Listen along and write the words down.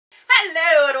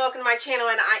welcome to my channel,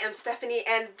 and I am Stephanie,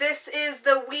 and this is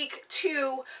the week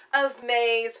 2 of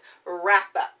May's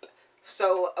wrap up.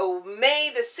 So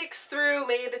May the 6th through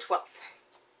May the 12th.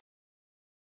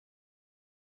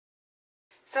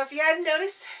 So if you hadn't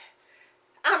noticed,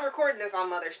 I'm recording this on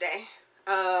Mother's Day.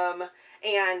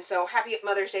 And so happy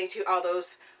Mother's Day to all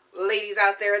those ladies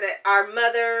out there that are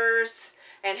mothers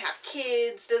and have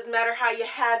kids. Doesn't matter how you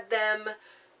had them.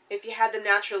 If you had them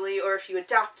naturally, or if you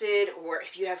adopted, or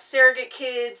if you have surrogate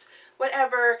kids,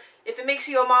 whatever. If it makes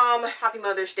you a mom, happy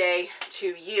Mother's Day to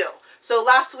you. So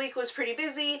last week was pretty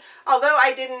busy. Although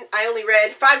I only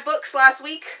read 5 books last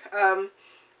week.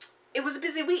 It was a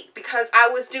busy week because I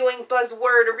was doing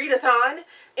buzzwordreadathon,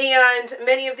 and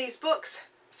many of these books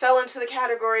fell into the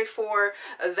category for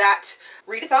that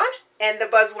readathon, and the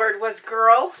buzzword was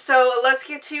girl. So let's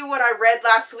get to what I read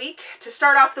last week. To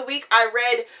start off the week, I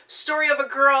read Story of a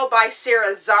Girl by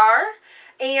Sara Zarr,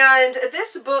 and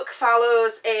this book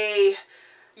follows a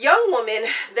young woman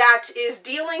that is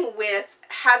dealing with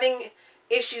having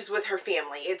issues with her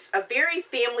family. It's a very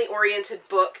family-oriented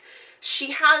book.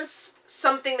 She has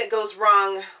something that goes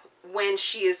wrong when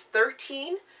she is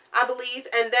 13, I believe,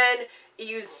 and then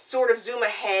you sort of zoom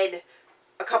ahead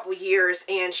a couple years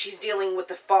and she's dealing with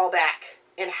the fallback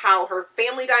and how her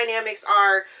family dynamics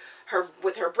are,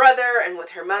 with her brother and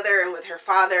with her mother and with her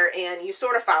father, and you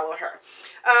sort of follow her.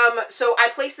 So I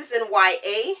placed this in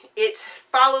YA. It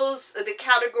follows the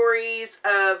categories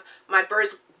of my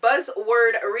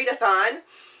buzzword readathon,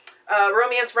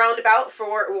 romance roundabout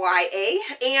for YA,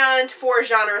 and for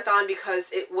genreathon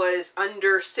because it was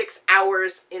under 6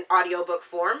 hours in audiobook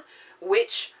form,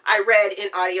 which I read in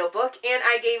audiobook, and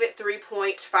I gave it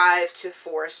 3.5 to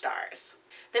 4 stars.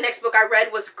 The next book I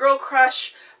read was Girl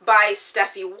Crush by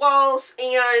Stephie,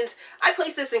 and I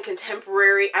placed this in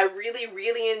contemporary. I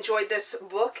really enjoyed this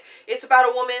book. It's about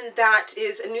a woman that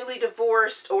is newly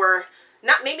divorced, or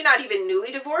maybe not even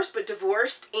newly divorced, but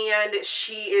divorced, and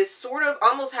she is sort of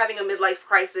almost having a midlife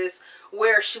crisis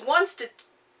where she wants to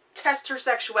test her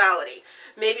sexuality.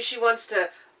 Maybe she wants to,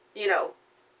 you know,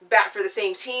 bat for the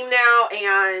same team now,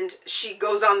 and she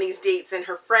goes on these dates, and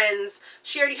her friends,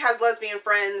 she already has lesbian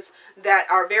friends that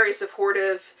are very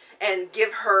supportive and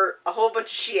give her a whole bunch of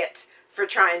shit for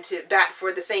trying to bat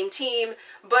for the same team,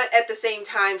 but at the same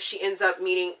time she ends up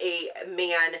meeting a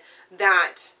man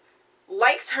that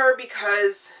likes her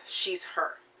because she's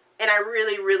her. And I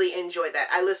really enjoyed that.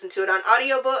 I listened to it on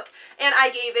audiobook, and I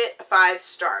gave it 5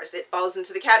 stars. It falls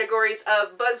into the categories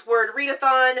of buzzword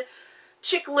readathon,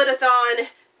 chick litathon,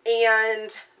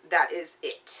 and that is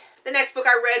it. The next book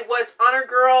I read was Honor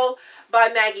Girl by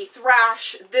Maggie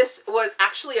Thrash. This was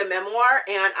actually a memoir,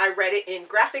 and I read it in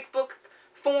graphic book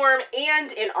form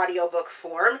and in audiobook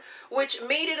form, which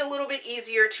made it a little bit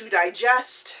easier to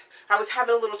digest. I was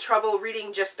having a little trouble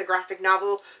reading just the graphic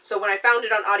novel, so when I found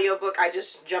it on audiobook, I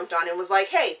just jumped on and was like,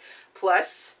 hey,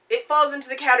 plus it falls into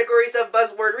the categories of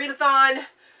buzzword readathon,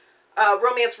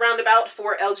 romance roundabout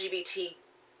for LGBTQ+,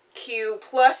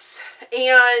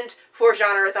 and for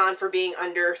genreathon for being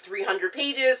under 300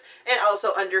 pages and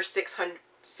also under 6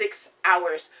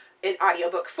 hours in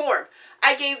audiobook form.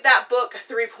 I gave that book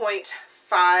 3 to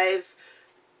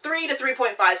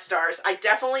 3.5 stars. I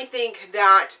definitely think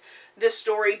that this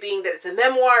story, being that it's a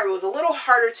memoir, it was a little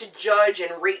harder to judge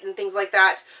and rate and things like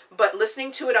that, but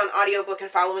listening to it on audiobook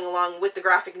and following along with the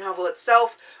graphic novel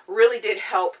itself really did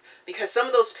help, because some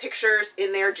of those pictures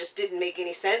in there just didn't make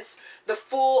any sense. The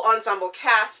full ensemble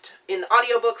cast in the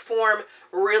audiobook form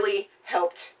really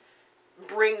helped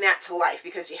bring that to life,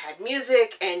 because you had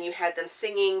music and you had them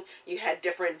singing, you had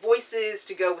different voices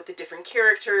to go with the different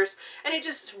characters, and it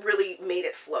just really made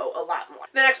it flow a lot more.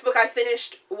 The next book I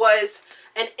finished was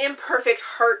An Imperfect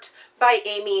Heart by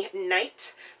Amie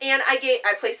Knight, and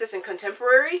I placed this in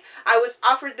contemporary. I was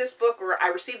offered this book, or I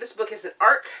received this book as an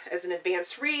ARC, as an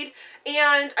advanced read,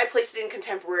 and I placed it in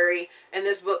contemporary, and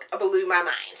this book blew my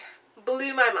mind.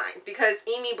 Blew my mind, because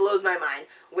Amie blows my mind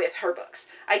with her books.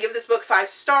 I give this book 5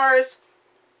 stars.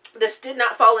 This did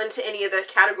not fall into any of the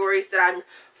categories that I'm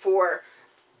for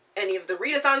any of the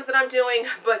readathons that I'm doing,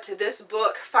 but this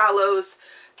book follows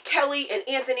Kelly and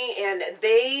Anthony, and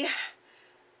they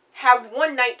have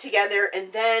one night together,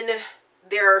 and then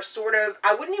they're sort of,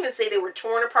 I wouldn't even say they were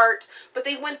torn apart, but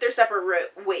they went their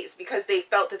separate ways because they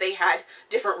felt that they had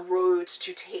different roads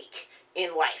to take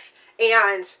in life.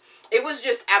 And it was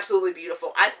just absolutely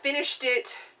beautiful. I finished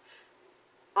it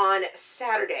on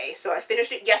Saturday, so I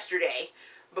finished it yesterday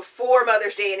before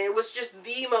Mother's Day, and it was just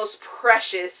the most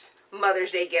precious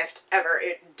Mother's Day gift ever.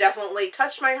 It definitely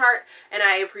touched my heart, and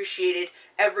I appreciated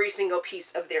every single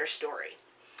piece of their story.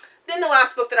 Then the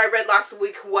last book that I read last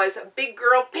week was Big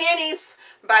Girl Panties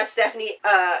by Stephie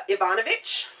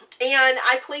Evanovich. And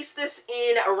I placed this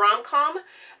in a rom-com, and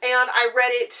I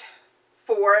read it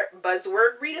for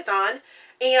Buzzword Readathon,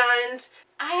 and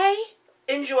I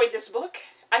enjoyed this book.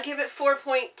 I give it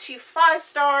 4.25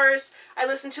 stars. I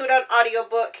listened to it on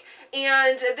audiobook,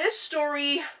 and this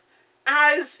story,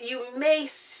 as you may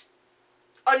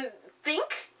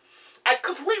think, I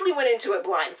completely went into it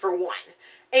blind for one.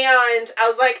 And I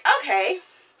was like, okay,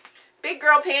 Big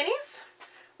Girl Panties.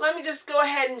 Let me just go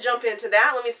ahead and jump into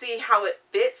that. Let me see how it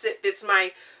fits. It fits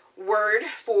my word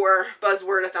for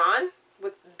Buzzwordathon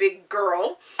with big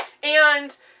girl.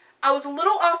 And I was a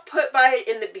little off put by it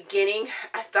in the beginning.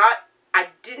 I thought I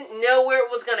didn't know where it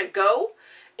was going to go,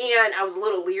 and I was a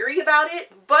little leery about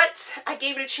it, but I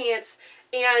gave it a chance.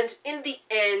 And in the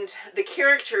end, the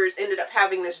characters ended up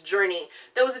having this journey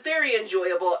that was very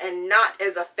enjoyable and not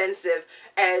as offensive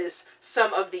as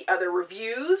some of the other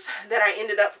reviews that I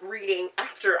ended up reading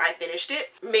after I finished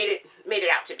it made it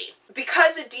out to be.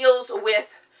 Because it deals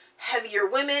with heavier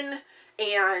women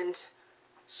and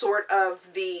sort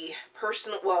of the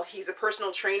personal, well, he's a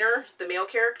personal trainer, the male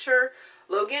character,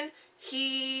 Logan.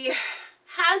 He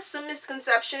has some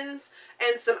misconceptions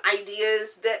and some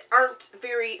ideas that aren't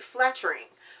very flattering.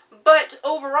 But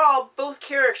overall, both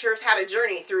characters had a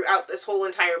journey throughout this whole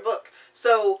entire book.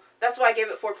 So that's why I gave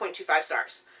it 4.25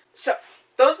 stars. So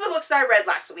those are the books that I read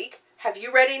last week. Have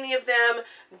you read any of them?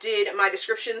 Did my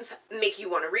descriptions make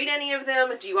you want to read any of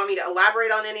them? Do you want me to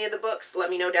elaborate on any of the books? Let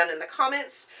me know down in the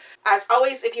comments. As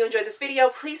always, if you enjoyed this video,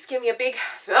 please give me a big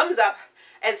thumbs up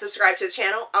and subscribe to the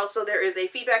channel. Also, there is a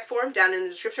feedback form down in the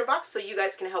description box so you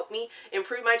guys can help me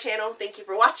improve my channel. Thank you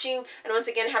for watching, and once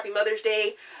again, happy Mother's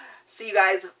Day. See you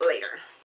guys later.